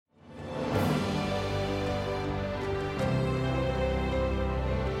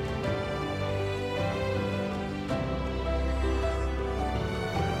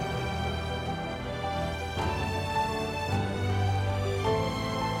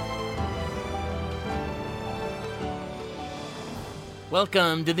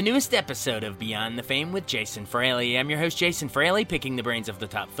Welcome to the newest episode of Beyond the Fame with Jason Fraley. I'm your host, Jason Fraley, picking the brains of the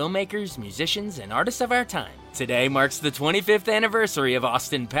top filmmakers, musicians, and artists of our time. Today marks the 25th anniversary of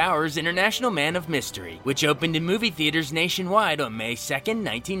Austin Powers' International Man of Mystery, which opened in movie theaters nationwide on May 2nd,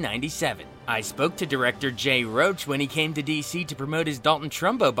 1997. I spoke to director Jay Roach when he came to DC to promote his Dalton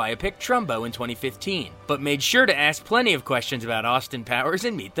Trumbo biopic Trumbo in 2015, but made sure to ask plenty of questions about Austin Powers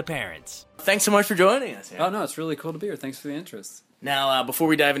and meet the parents. Thanks so much for joining us. Oh, no, it's really cool to be here. Thanks for the interest. Now, before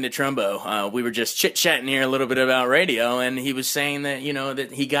we dive into Trumbo, we were just chit-chatting here a little bit about radio, and he was saying that,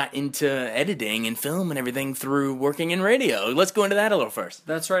 that he got into editing and film and everything through working in radio. Let's go into that a little first.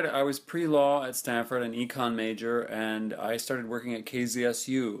 That's right. I was pre-law at Stanford, an econ major, and I started working at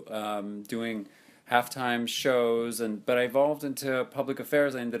KZSU, doing halftime shows, but I evolved into public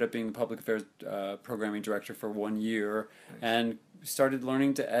affairs. I ended up being the public affairs programming director for 1 year, and started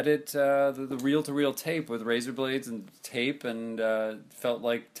learning to edit the reel-to-reel tape with razor blades and tape, and felt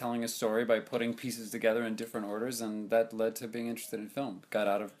like telling a story by putting pieces together in different orders, and that led to being interested in film. Got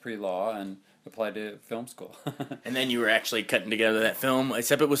out of pre-law and applied to film school. And then you were actually cutting together that film,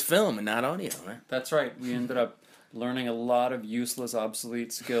 except it was film and not audio, right? That's right. We ended up learning a lot of useless,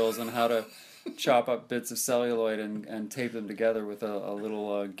 obsolete skills on how to chop up bits of celluloid and tape them together with a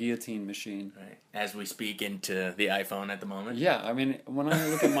little guillotine machine. Right. As we speak into the iPhone at the moment. Yeah, I mean, when I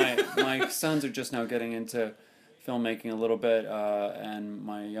look at my sons are just now getting into filmmaking a little bit, and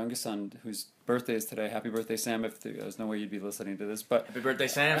my youngest son, whose birthday is today, happy birthday, Sam, if there's no way you'd be listening to this, but... Happy birthday,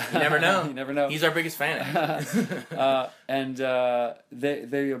 Sam. You never know. You never know. He's our biggest fan. And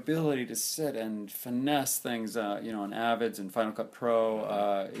the ability to sit and finesse things, on Avids and Final Cut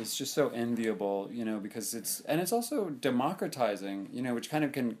Pro, is just so enviable, because it's also democratizing, which kind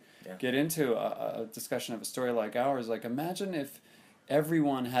of can get into a discussion of a story like ours. Like, imagine if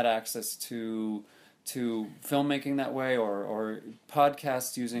everyone had access to filmmaking that way, or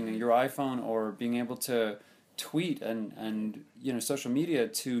podcasts using your iPhone, or being able to tweet and social media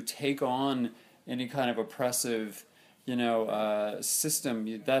to take on any kind of oppressive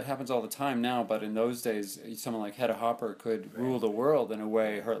system. That happens all the time now, but in those days someone like Hedda Hopper could rule the world in a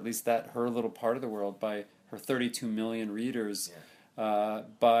way, or at least her little part of the world, by her 32 million readers.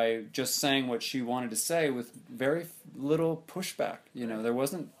 By just saying what she wanted to say with very little pushback. There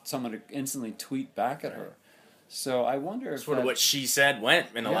wasn't someone to instantly tweet back at her. So I wonder if sort of what she said went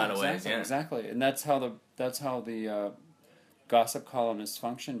in a lot of ways. Yeah, exactly. And that's how the gossip columnists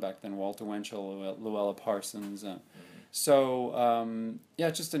functioned back then. Walter Winchell, Luella Parsons. So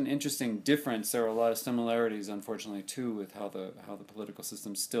just an interesting difference. There are a lot of similarities, unfortunately, too, with how the political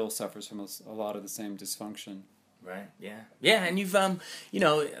system still suffers from a lot of the same dysfunction. Right. Yeah. And you've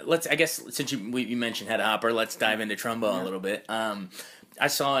I guess since you mentioned Hedda Hopper, let's dive into Trumbo a little bit. I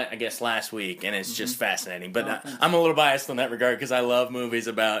saw it, I guess, last week, and it's just fascinating. But I'm a little biased in that regard because I love movies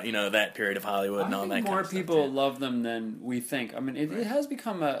about that period of Hollywood and all that kind of stuff. More people love them than we think. I mean, it has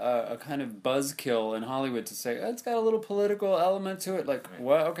become a kind of buzzkill in Hollywood to say it's got a little political element to it. Like,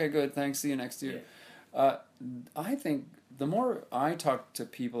 well, okay, good, thanks, see you next year. Yeah. I think the more I talk to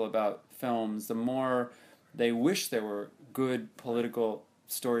people about films, the more they wish there were good political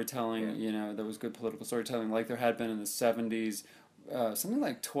storytelling, there was good political storytelling like there had been in the 70s. Something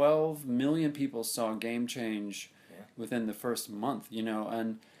like 12 million people saw Game Change within the first month,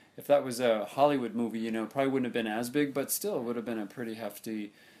 and if that was a Hollywood movie, it probably wouldn't have been as big, but still it would have been a pretty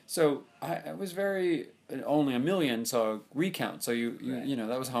hefty. So I was only 1 million saw Recount, so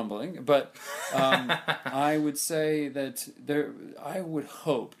that was humbling, but I would say that I would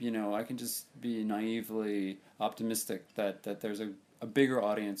hope, I can just be naively optimistic that there's a bigger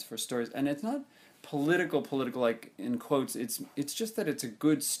audience for stories, and it's not political like in quotes, it's just that it's a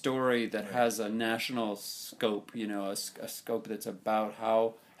good story that has a national scope, a scope that's about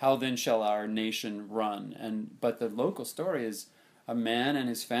how then shall our nation run, but the local story is a man and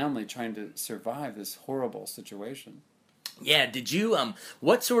his family trying to survive this horrible situation. Yeah, did you,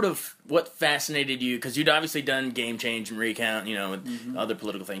 what fascinated you, because you'd obviously done Game Change and Recount, with other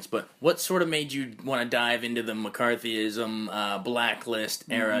political things, but what sort of made you want to dive into the McCarthyism, Blacklist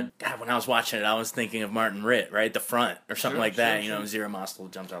era? God, when I was watching it, I was thinking of Martin Ritt, right? The Front, or something like that, Zero Mostel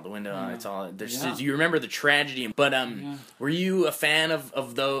jumps out the window, it's all, you remember the tragedy, but were you a fan of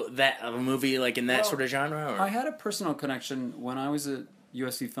a movie like in that sort of genre? Or? I had a personal connection when I was at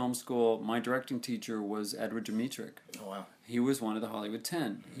USC Film School. My directing teacher was Edward Dmytryk. Oh, wow. He was one of the Hollywood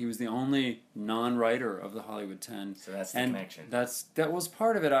 10. He was the only non-writer of the Hollywood 10. So that's the connection. That was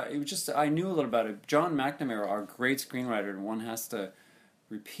part of it. I knew a little about it. John McNamara, our great screenwriter, and one has to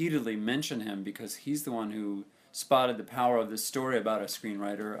repeatedly mention him because he's the one who spotted the power of this story about a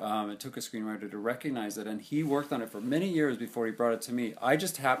screenwriter. It took a screenwriter to recognize it, and he worked on it for many years before he brought it to me. I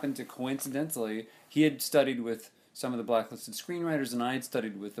just happened to coincidentally, he had studied with some of the blacklisted screenwriters, and I had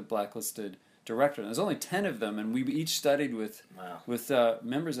studied with the blacklisted director. And there's only 10 of them, and we each studied with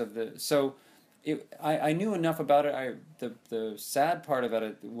members of the... So I knew enough about it. The sad part about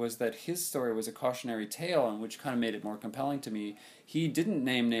it was that his story was a cautionary tale, and which kind of made it more compelling to me. He didn't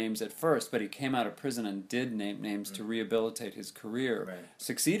name names at first, but he came out of prison and did name names to rehabilitate his career. Right.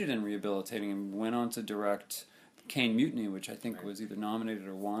 Succeeded in rehabilitating and went on to direct Caine Mutiny, which I think was either nominated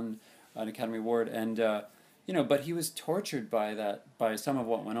or won an Academy Award. And but he was tortured by some of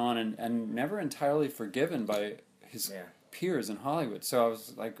what went on, and never entirely forgiven by his peers in Hollywood. So I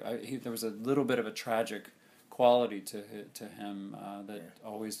was like, there was a little bit of a tragic quality to him that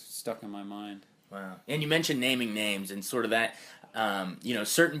always stuck in my mind. Wow. And you mentioned naming names and sort of that,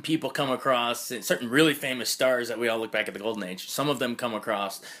 certain people come across, certain really famous stars that we all look back at the Golden Age, some of them come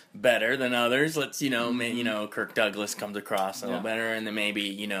across better than others. Let's, Kirk Douglas comes across a little better, and then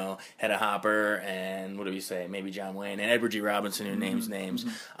maybe, Hedda Hopper, and what do we say, maybe John Wayne, and Edward G. Robinson, who names names.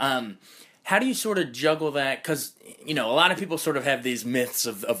 How do you sort of juggle that? Because, a lot of people sort of have these myths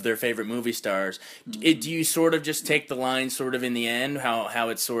of their favorite movie stars. Do you sort of just take the line sort of in the end, how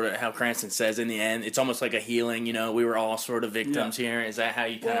it's sort of, how Cranston says in the end, it's almost like a healing, we were all sort of victims here. Is that how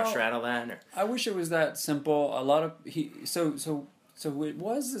you kind of straddle that? Or? I wish it was that simple. A lot of, so it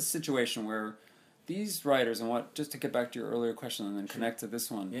was a situation where these writers, and just to get back to your earlier question and then connect to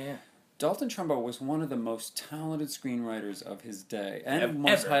this one. Yeah. Dalton Trumbo was one of the most talented screenwriters of his day, and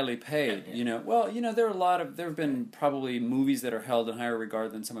most highly paid. Yeah. There have been probably movies that are held in higher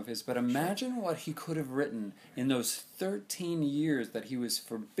regard than some of his. But imagine what he could have written in those 13 years that he was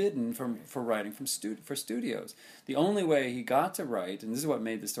forbidden for writing for studios. The only way he got to write, and this is what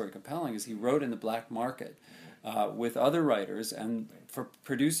made the story compelling, is he wrote in the black market. With other writers and for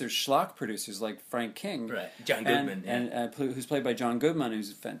producers, schlock producers like Frank King, right? John Goodman, and who's played by John Goodman,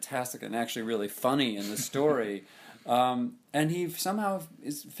 who's fantastic and actually really funny in the story. And he somehow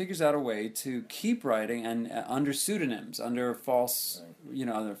figures out a way to keep writing and under pseudonyms, under false,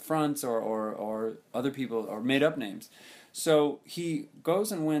 other fronts or other people or made up names. So he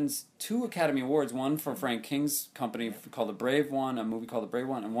goes and wins 2 Academy Awards, one for Frank King's company called The Brave One, a movie called The Brave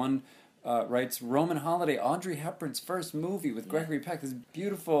One, and one. Writes Roman Holiday, Audrey Hepburn's first movie with Gregory Peck, this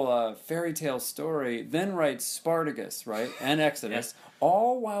beautiful fairy tale story. Then writes Spartacus, right, and Exodus,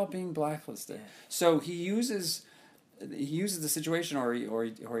 all while being blacklisted. Yeah. So he uses the situation, or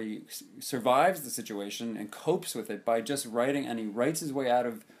he survives the situation and copes with it by just writing, and he writes his way out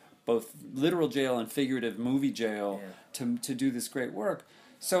of both literal jail and figurative movie jail to do this great work.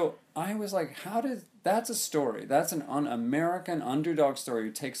 So I was like, that's a story. That's an American underdog story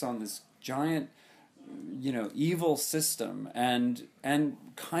who takes on this giant, evil system and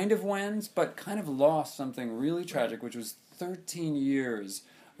kind of wins, but kind of lost something really tragic, which was 13 years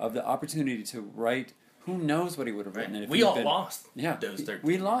of the opportunity to write. Who knows what he would have written? If we all lost those 13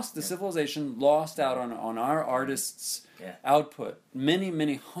 We lost. The civilization lost out on our artists' output. Many,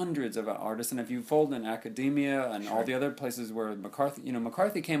 many hundreds of artists. And if you fold in academia and all the other places where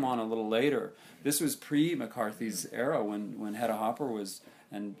McCarthy came on a little later. This was pre-McCarthy's era when Hedda Hopper was...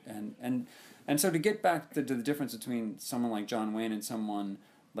 And so to get back to the difference between someone like John Wayne and someone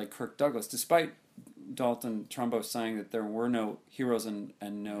like Kirk Douglas, despite Dalton Trumbo saying that there were no heroes and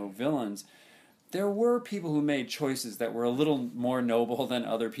no villains... There were people who made choices that were a little more noble than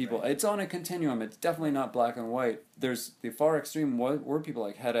other people. Right. It's on a continuum. It's definitely not black and white. There's the far extreme were people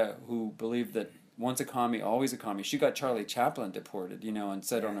like Hedda who believed that once a commie, always a commie. She got Charlie Chaplin deported, and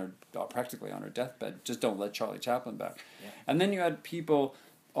said practically on her deathbed, just don't let Charlie Chaplin back. Yeah. And then you had people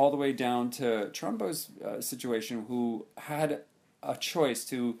all the way down to Trumbo's situation who had a choice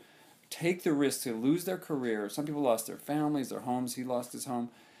to take the risk to lose their career. Some people lost their families, their homes. He lost his home.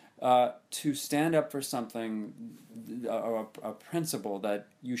 To stand up for something, a principle that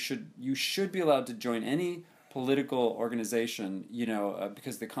you should be allowed to join any political organization,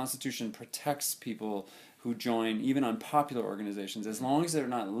 because the Constitution protects people who join even unpopular organizations, as long as they're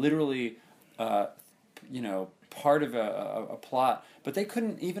not literally, part of a plot. But they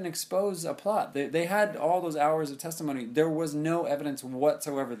couldn't even expose a plot. They had all those hours of testimony. There was no evidence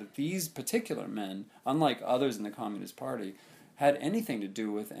whatsoever that these particular men, unlike others in the Communist Party, had anything to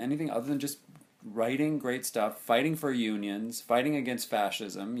do with anything other than just writing great stuff, fighting for unions, fighting against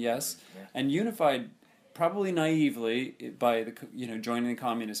fascism, and unified, probably naively, by joining the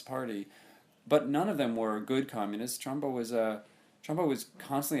Communist Party, but none of them were good communists. Trumbo was Trumbo was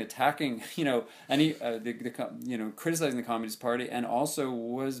constantly attacking, and he, criticizing the Communist Party, and also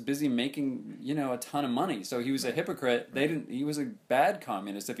was busy making, a ton of money. So he was a hypocrite. He was a bad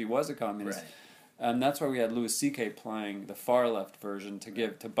communist if he was a communist. Right. And that's why we had Louis C.K. playing the far left version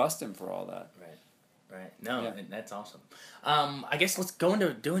to bust him for all that. Right. No, that's awesome. I guess let's go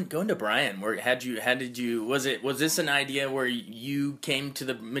into Brian. Was this an idea where you came to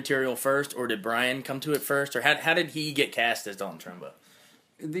the material first, or did Brian come to it first, or how did he get cast as Dalton Trumbo?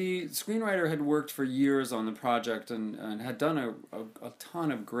 The screenwriter had worked for years on the project and had done a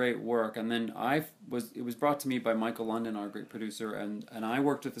ton of great work, and then it was brought to me by Michael London, our great producer, and I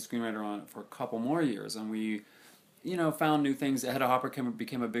worked with the screenwriter on it for a couple more years, and we found new things. Hedda Hopper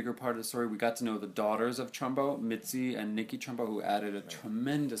became a bigger part of the story. We got to know the daughters of Trumbo, Mitzi and Nikki Trumbo, who added a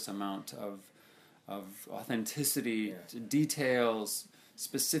tremendous amount of authenticity, details,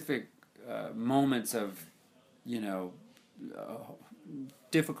 specific moments of,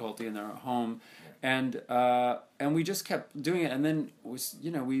 difficulty in their home, and we just kept doing it. And then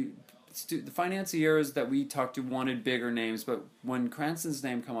the financiers that we talked to wanted bigger names, but when Cranston's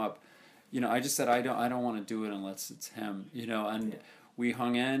name come up, I just said I don't want to do it unless it's him, and we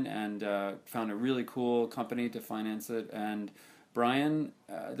hung in and found a really cool company to finance it. And Brian,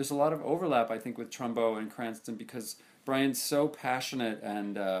 there's a lot of overlap, I think, with Trumbo and Cranston, because Brian's so passionate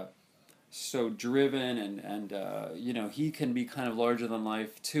and so driven, and he can be kind of larger than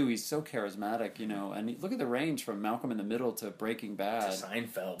life too. He's so charismatic, and look at the range from Malcolm in the Middle to Breaking Bad to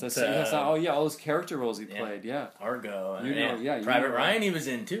Seinfeld all those character roles he played, Argo, Private Ryan he was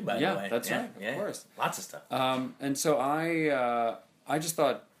in too, by the way. That's right, of course, lots of stuff. And so I just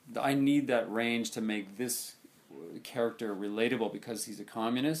thought I need that range to make this character relatable, because he's a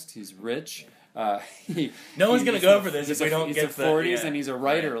communist, he's rich. No one's going to go for this if we don't get the 40s, and he's a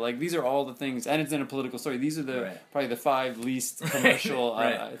writer. Like, these are all the things, and it's in a political story. These are probably the 5 least commercial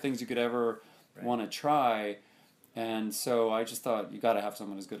things you could ever want to try. And so I just thought, you got to have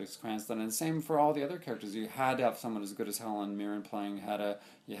someone as good as Cranston, and the same for all the other characters. You had to have someone as good as Helen Mirren playing.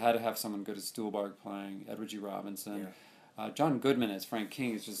 You had to have someone good as Stuhlbarg playing, Edward G. Robinson. John Goodman as Frank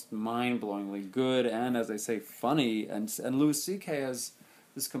King is just mind-blowingly good, and as I say, funny. And Louis C.K. as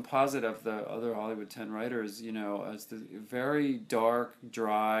this composite of the other Hollywood 10 writers, as the very dark,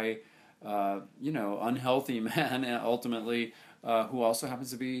 dry, unhealthy man, ultimately, who also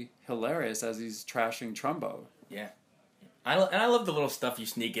happens to be hilarious as he's trashing Trumbo. Yeah. I love the little stuff you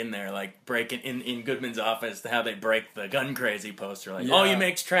sneak in there, like breaking in Goodman's office, how they break the gun crazy poster, like, oh, he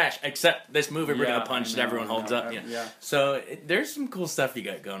makes trash, except this movie we're going to punch and everyone holds up. So there's some cool stuff you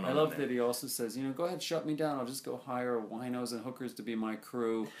got going on. I love that he also says, go ahead, shut me down, I'll just go hire winos and hookers to be my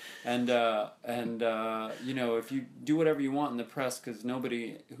crew, and if you do whatever you want in the press, because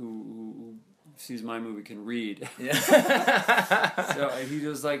nobody who sees my movie can read. So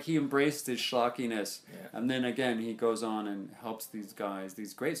he embraced his schlockiness, and then again he goes on and helps these guys,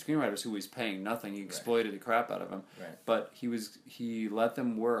 these great screenwriters who he's paying nothing. He exploited the crap out of them, but he let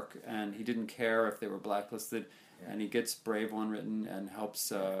them work, and he didn't care if they were blacklisted, and he gets Brave One written and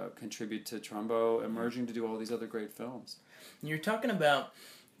helps contribute to Trumbo emerging to do all these other great films. You're talking about,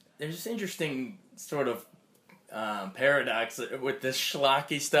 there's this interesting sort of paradox with this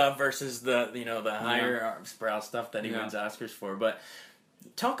schlocky stuff versus the higher brow stuff that he wins Oscars for. But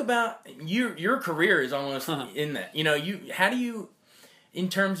talk about your career is almost in that. How do you, in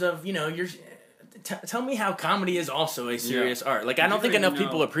terms of tell me how comedy is also a serious art. Like, I don't think enough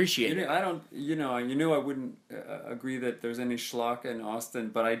people appreciate it. I don't. I wouldn't agree that there's any schlock in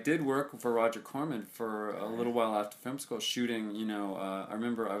Austin, but I did work for Roger Corman for a little while after film school, shooting. I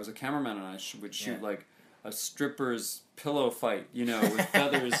remember I was a cameraman, and I would shoot like a stripper's pillow fight, with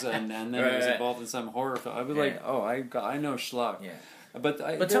feathers, and then it was involved in some horror film. I was like, oh, I know schlock. Yeah. But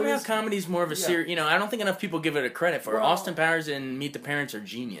tell me how comedy is more of a serious. I don't think enough people give it a credit for. Well, Austin Powers and Meet the Parents are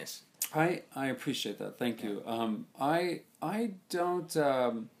genius. I appreciate that. Thank you. I don't.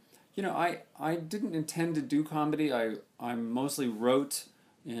 I didn't intend to do comedy. I mostly wrote.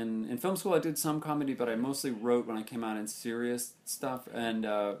 In film school, I did some comedy, but I mostly wrote when I came out in serious stuff and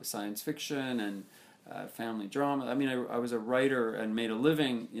science fiction and family drama. I mean, I was a writer and made a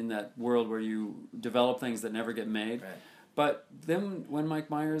living in that world where you develop things that never get made. Right. But then when Mike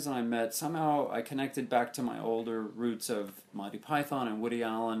Myers and I met, somehow I connected back to my older roots of Monty Python and Woody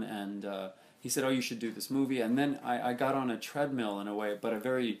Allen, and he said, oh, you should do this movie. And then I got on a treadmill in a way, but a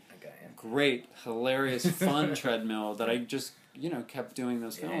very great, hilarious, fun treadmill that I just, kept doing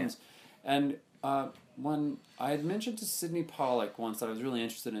those films. And when I had mentioned to Sidney Pollack once that I was really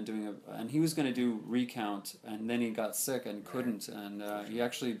interested in doing and he was going to do Recount, and then he got sick and couldn't, and he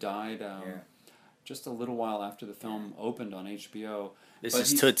actually died just a little while after the film opened on HBO. This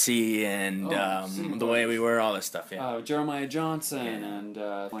is Tootsie and The Way We Were, all this stuff, yeah. Jeremiah Johnson and...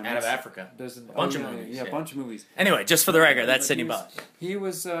 Out of Africa. There's a bunch of movies. Yeah, a bunch of movies. Anyway, just for the record, that's Sidney Pollack. He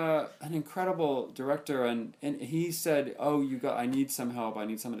was an incredible director, and he said, I need some help, I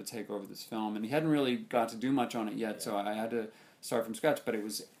need someone to take over this film. And he hadn't really got to do much on it yet, so I had to start from scratch. But it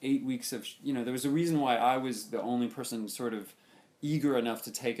was 8 weeks of... there was a reason why I was the only person sort of eager enough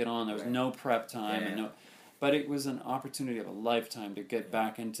to take it on. There was no prep time and no... But it was an opportunity of a lifetime to get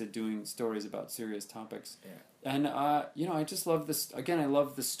back into doing stories about serious topics. Yeah. And, I just love this... Again, I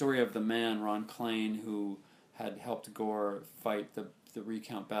love the story of the man, Ron Klain, who had helped Gore fight the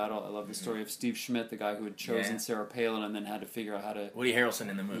recount battle. I love the story of Steve Schmidt, the guy who had chosen Sarah Palin and then had to figure out how to... Woody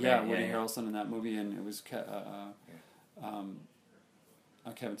Harrelson in the movie. Yeah, Woody Harrelson in that movie, and it was Kevin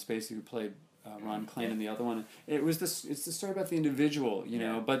Spacey who played... Ron Klain in the other one. It's the story about the individual,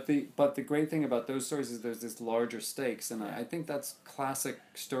 But the great thing about those stories is there's this larger stakes, and I think that's classic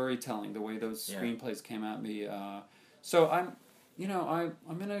storytelling. The way those screenplays came at me. So I'm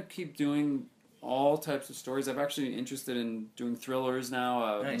gonna keep doing all types of stories. I'm actually interested in doing thrillers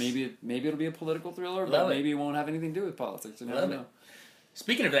now. Nice. Maybe it'll be a political thriller, but maybe it won't have anything to do with politics. You never know.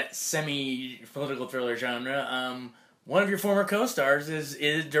 Speaking of that semi-political thriller genre, one of your former co-stars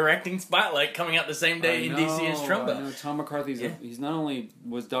is directing Spotlight, coming out the same day in DC as Trumbo. I know. Tom McCarthy's he's not only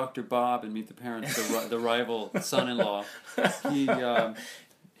was Dr. Bob in Meet the Parents, the rival son-in-law.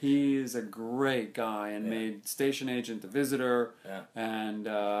 He is a great guy and made Station Agent, The Visitor, and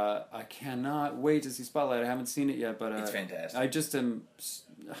I cannot wait to see Spotlight. I haven't seen it yet, but it's fantastic. I just am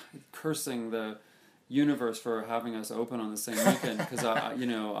cursing the universe for having us open on the same weekend because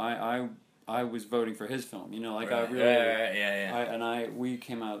I was voting for his film, I really, we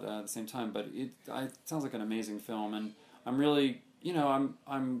came out at the same time, but it sounds like an amazing film, and I'm really,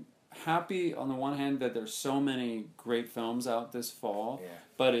 I'm happy on the one hand that there's so many great films out this fall,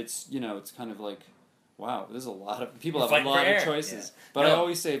 but it's, it's kind of like, wow, there's a lot of, people have a lot of choices, but I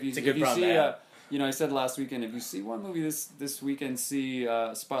always say, if you see, I said last weekend, if you see one movie this weekend, see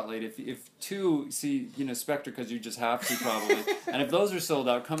Spotlight. If two, see Spectre, because you just have to probably. And if those are sold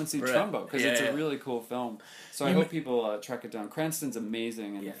out, come and see Trumbo, because it's a really cool film. So I hope people track it down. Cranston's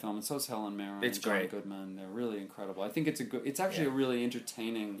amazing in the film, and so is Helen Mirren. It's and John great. Goodman. They're really incredible. I think it's actually a really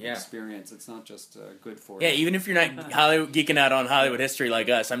entertaining experience. It's not just good for you. Yeah, even if you're not geeking out on Hollywood history like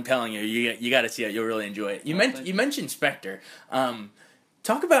us, I'm telling you, you got to see it. You'll really enjoy it. You mentioned Spectre.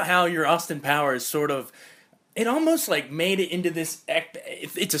 Talk about how your Austin Powers sort of, it almost like made it into this,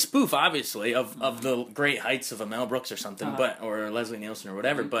 it's a spoof obviously of the great heights of a Mel Brooks or something, or Leslie Nielsen or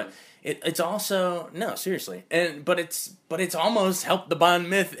whatever, but it's also, no, seriously, but it's almost helped the Bond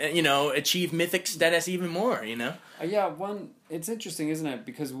myth, achieve mythic status even more, it's interesting, isn't it,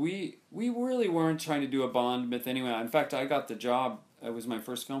 because we really weren't trying to do a Bond myth anyway. In fact, I got the job, it was my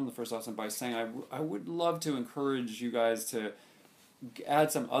first film, the first Austin, by saying I would love to encourage you guys to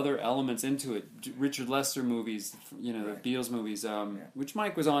add some other elements into it. Richard Lester movies, the Beatles movies, which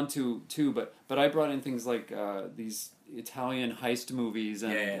Mike was on to too, but I brought in things like these Italian heist movies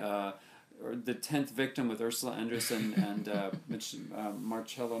and or The 10th Victim with Ursula Andress and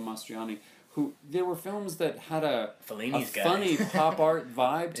Marcello Mastroianni, who there were films that had a funny pop art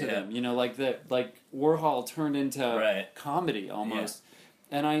vibe to them, like Warhol turned into comedy almost.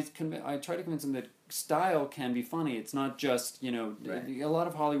 And I try to convince them that style can be funny. It's not just, a lot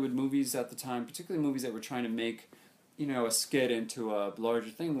of Hollywood movies at the time, particularly movies that were trying to make, a skit into a larger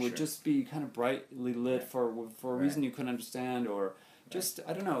thing, would just be kind of brightly lit for a reason you couldn't understand, or just,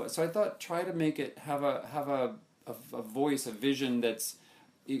 I don't know. So I thought, try to make it have a voice, a vision that's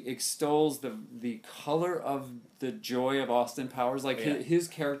extols the color of the joy of Austin Powers, like his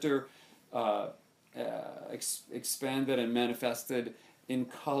character expanded and manifested in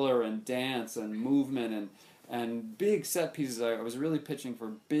color and dance and movement and big set pieces. I was really pitching for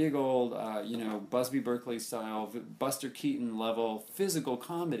big old, Busby Berkeley style, Buster Keaton level physical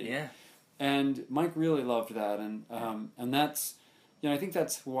comedy. Yeah. And Mike really loved that, and that's, I think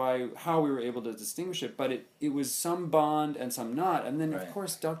that's how we were able to distinguish it. But it was some Bond and some not, and then of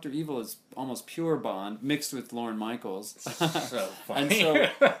course Dr. Evil is almost pure Bond mixed with Lorne Michaels. So funny. And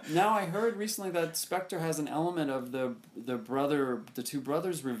so now I heard recently that Spectre has an element of the two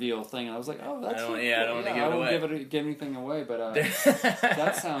brothers reveal thing, and I was like, oh, that's cool. I don't want to give it away. I won't give anything away, but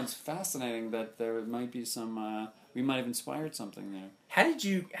that sounds fascinating. That there might be some. We might have inspired something there. How did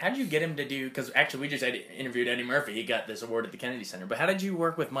you get him to do? Because actually, we just interviewed Eddie Murphy. He got this award at the Kennedy Center. But how did you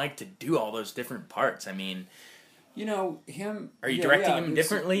work with Mike to do all those different parts? I mean, him. Are you directing him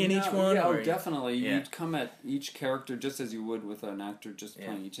differently in each one? Yeah, definitely. You'd come at each character just as you would with an actor just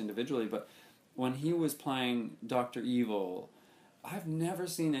playing each individually. But when he was playing Dr. Evil, I've never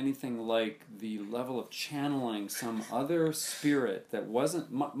seen anything like the level of channeling some other spirit that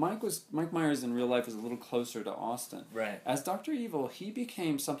wasn't... Mike Myers in real life is a little closer to Austin. Right. As Dr. Evil, he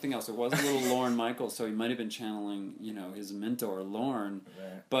became something else. It was a little Lorne Michaels, so he might have been channeling, his mentor, Lorne.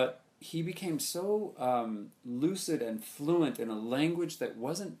 Right. But he became so lucid and fluent in a language that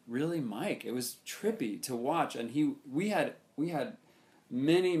wasn't really Mike. It was trippy to watch, and we had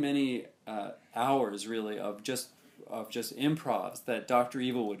many hours really of just improvs that Dr.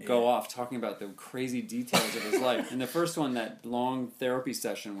 Evil would go off talking about the crazy details of his life. And the first one, that long therapy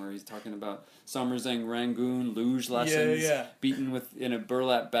session where he's talking about Somersing, Rangoon, luge lessons, beaten in a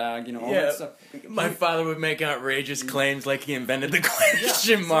burlap bag, all that stuff. My father would make outrageous claims like he invented the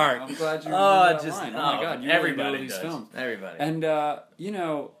question mark. I'm glad you remember that line. Oh my God, you everybody really know these films. Everybody. And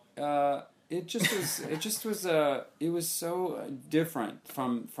it was so different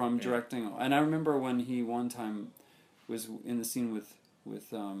from directing. And I remember when he one time was in the scene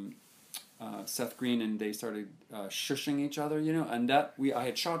with Seth Green, and they started shushing each other, and that I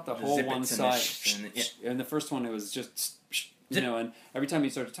had shot the whole one side, and the first one it was just, and every time he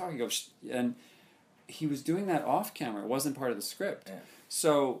started talking, go, and he was doing that off camera. It wasn't part of the script,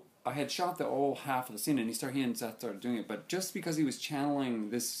 so I had shot the whole half of the scene, and he and Seth started doing it, but just because he was channeling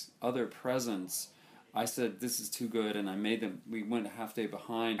this other presence, I said, this is too good, and I made them... We went a half day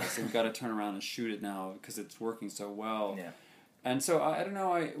behind. I said, we've got to turn around and shoot it now because it's working so well. Yeah. And so, I don't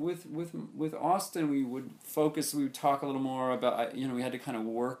know, with Austin, we would talk a little more about... we had to kind of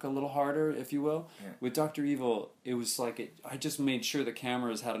work a little harder, if you will. Yeah. With Dr. Evil, it was like... I just made sure the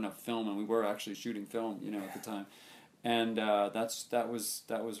cameras had enough film, and we were actually shooting film, at the time. And that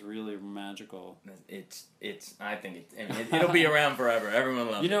was really magical. I think it'll be around forever.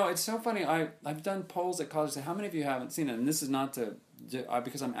 Everyone loves it. It's so funny. I've done polls at college. Say, how many of you haven't seen it? And this is not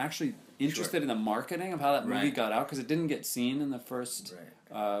because I'm actually interested in the marketing of how that movie got out, because it didn't get seen in the first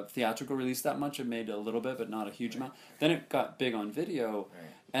theatrical release that much. It made a little bit, but not a huge amount. Then it got big on video,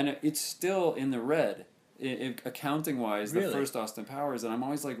 and it's still in the red. Accounting-wise, the first Austin Powers, and I'm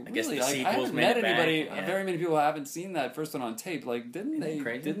always like, really? I haven't met anybody. Very many people haven't seen that first one on tape. Like, didn't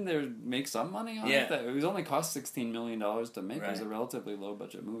they make some money on it? It was only cost $16 million to make. It was a relatively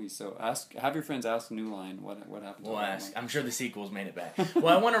low-budget movie. So have your friends ask New Line what happened. We'll ask. I'm sure the sequels made it back.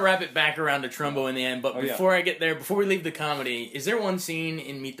 Well, I want to wrap it back around to Trumbo in the end, but before I get there, before we leave the comedy, is there one scene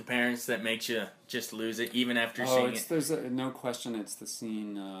in Meet the Parents that makes you just lose it even after seeing it? There's no question. It's the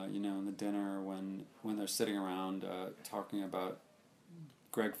scene, in the dinner when they're sitting around talking about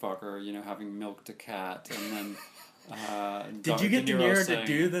Greg Fokker, having milked a cat, and then did you get De Niro to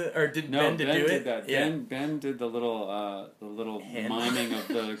do Ben to do it? Did that. Yeah. Ben did the little miming of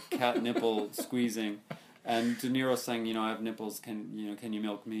the cat nipple squeezing. And De Niro saying, I have nipples. Can you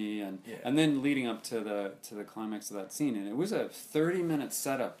milk me? And then leading up to the climax of that scene, and it was a 30-minute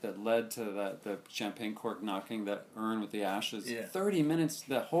setup that led to the champagne cork knocking, that urn with the ashes. Yeah. 30 minutes.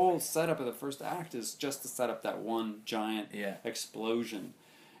 The whole setup of the first act is just to set up that one giant explosion.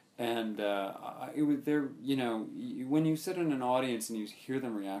 And it was there. When you sit in an audience and you hear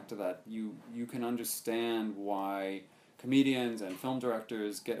them react to that, you can understand why comedians and film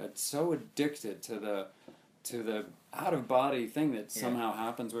directors get so addicted to the out-of-body thing that somehow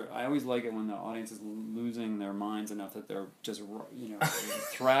happens. Where I always like it when the audience is losing their minds enough that they're just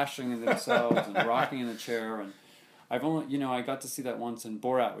thrashing themselves and rocking in the chair. And I've only I got to see that once in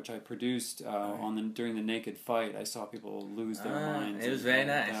Borat, which I produced during the naked fight. I saw people lose their minds. It was very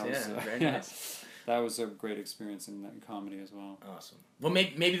nice. Very nice. That was a great experience in comedy as well. Awesome. Well,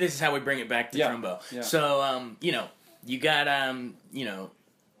 maybe this is how we bring it back to Trumbo. Yeah. So you got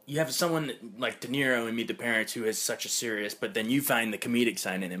you have someone like De Niro in Meet the Parents who is such a serious, but then you find the comedic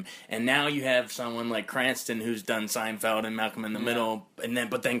side in him, and now you have someone like Cranston who's done Seinfeld and Malcolm in the Middle, and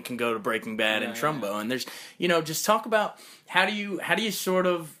then can go to Breaking Bad and Trumbo, and there's just talk about how do you sort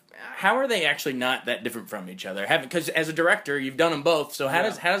of, how are they actually not that different from each other? Because as a director you've done them both, so how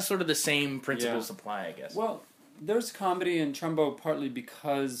does sort of the same principles apply? I guess. Well, there's comedy in Trumbo partly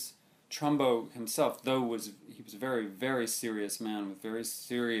because Trumbo himself, though he was a very, very serious man with very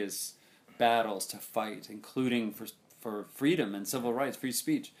serious battles to fight, including for freedom and civil rights, free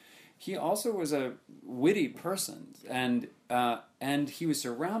speech. He also was a witty person, and he was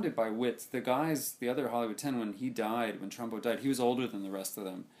surrounded by wits. The other Hollywood 10, when Trumbo died, he was older than the rest of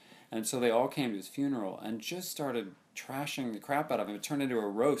them, and so they all came to his funeral and just started trashing the crap out of him. It turned into a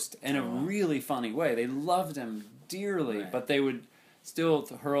roast in a really funny way. They loved him dearly, but they would still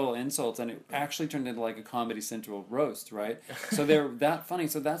hurl insults, and it actually turned into like a Comedy Central roast, right? So they're that funny.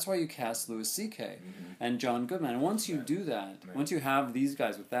 So that's why you cast Louis C.K. And John Goodman. And once you do that, once you have these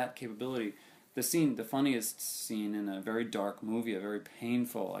guys with that capability, the funniest scene in a very dark movie, a very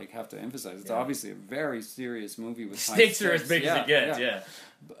painful, I have to emphasize, it's obviously a very serious movie with stakes are as big as it gets,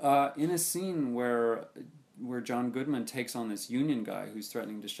 in a scene where John Goodman takes on this union guy who's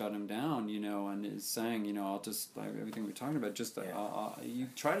threatening to shut him down, you know, and is saying, you know, I'll just, like, everything we're talking about, just, you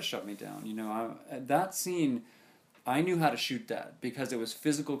try to shut me down, you know. That scene, I knew how to shoot that because it was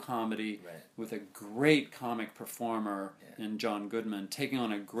physical comedy with a great comic performer in John Goodman, taking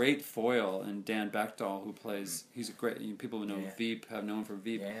on a great foil in Dan Bechtel, who plays, he's a great, people who know Veep have known for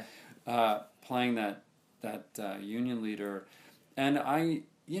Veep, playing that union leader. And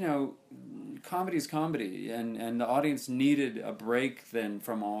you know, comedy is comedy, and the audience needed a break then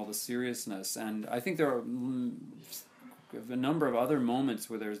from all the seriousness. And I think there are a number of other moments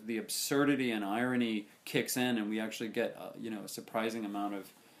where there's the absurdity and irony kicks in, and we actually get you know, a surprising amount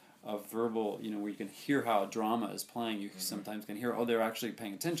of verbal, you know, where you can hear how a drama is playing. You sometimes can hear, oh, they're actually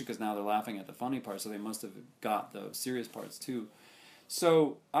paying attention because now they're laughing at the funny part, so they must have got the serious parts too.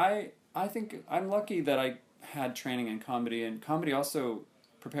 So I think I'm lucky that I had training in comedy, and comedy also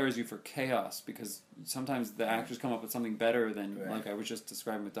prepares you for chaos, because sometimes the actors come up with something better than, like I was just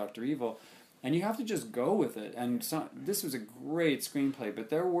describing with Dr. Evil, and you have to just go with it. And this was a great screenplay,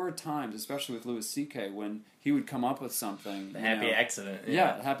 but there were times, especially with Louis C.K., when he would come up with something. The happy accident.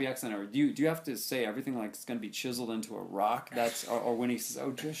 Yeah, happy accident. Or do you have to say everything like it's going to be chiseled into a rock? That's or when he says,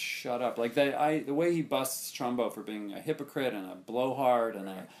 "Oh, just shut up!" Like the way he busts Trumbo for being a hypocrite and a blowhard and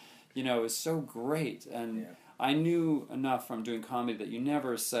you know, is so great. And I knew enough from doing comedy that you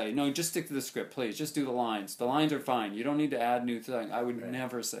never say, no, just stick to the script, please. Just do the lines. The lines are fine. You don't need to add new things. I would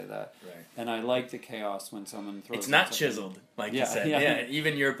never say that. Right. And I like the chaos when someone throws... It's not chiseled, like you said. Yeah,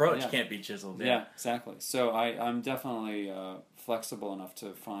 even your approach can't be chiseled. Yeah, exactly. So I'm definitely flexible enough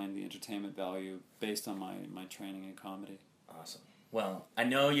to find the entertainment value based on my training in comedy. Awesome. Well, I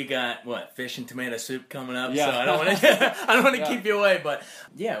know you got fish and tomato soup coming up, so I don't want to keep you away. But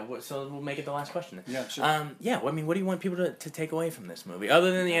so we'll make it the last question. Yeah, sure. I mean, what do you want people to take away from this movie,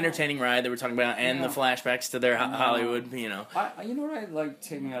 other than the entertaining ride that we're talking about and the flashbacks to their Hollywood? You know, you know what I like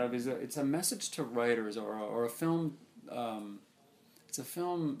taking out of is it's a message to writers or a film. It's a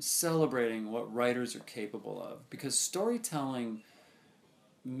film celebrating what writers are capable of, because storytelling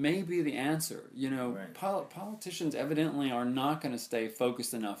may be the answer. You know, politicians evidently are not going to stay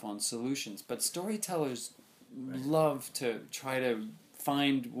focused enough on solutions, but storytellers love to try to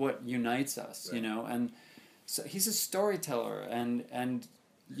find what unites us, you know, and so he's a storyteller, and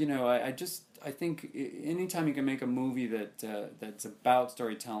you know, I think anytime you can make a movie that's about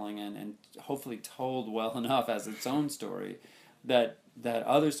storytelling and hopefully told well enough as its own story, that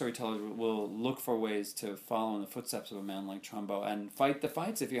other storytellers will look for ways to follow in the footsteps of a man like Trumbo and fight the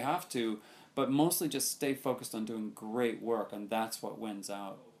fights if you have to, but mostly just stay focused on doing great work, and that's what wins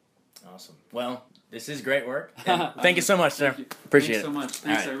out. Awesome. Well, this is great work. Thank you so much, sir. Appreciate it. Thanks so much.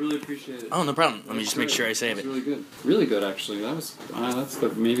 Thanks, I really appreciate it. Oh, no problem. Let me just make sure I save it. Really good. Really good, actually. That's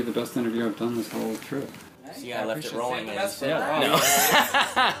maybe the best interview I've done this whole trip. See, I left it rolling. No.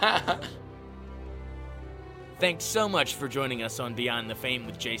 Thanks so much for joining us on Beyond the Fame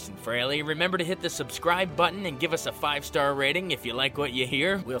with Jason Fraley. Remember to hit the subscribe button and give us a 5-star rating if you like what you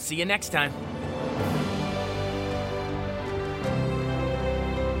hear. We'll see you next time.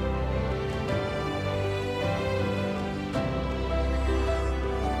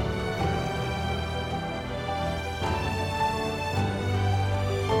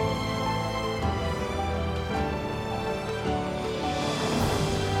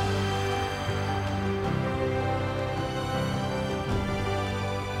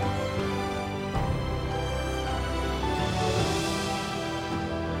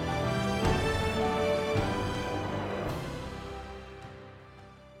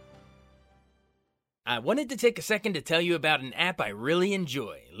 I wanted to take a second to tell you about an app I really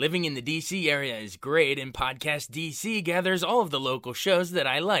enjoy. Living in the DC area is great, and Podcast DC gathers all of the local shows that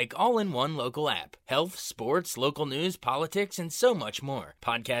I like all in one local app. Health, sports, local news, politics, and so much more.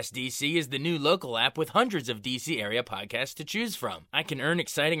 Podcast DC is the new local app with hundreds of DC area podcasts to choose from. I can earn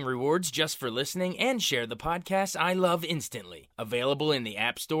exciting rewards just for listening and share the podcasts I love instantly. Available in the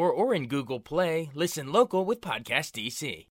App Store or in Google Play, listen local with Podcast DC.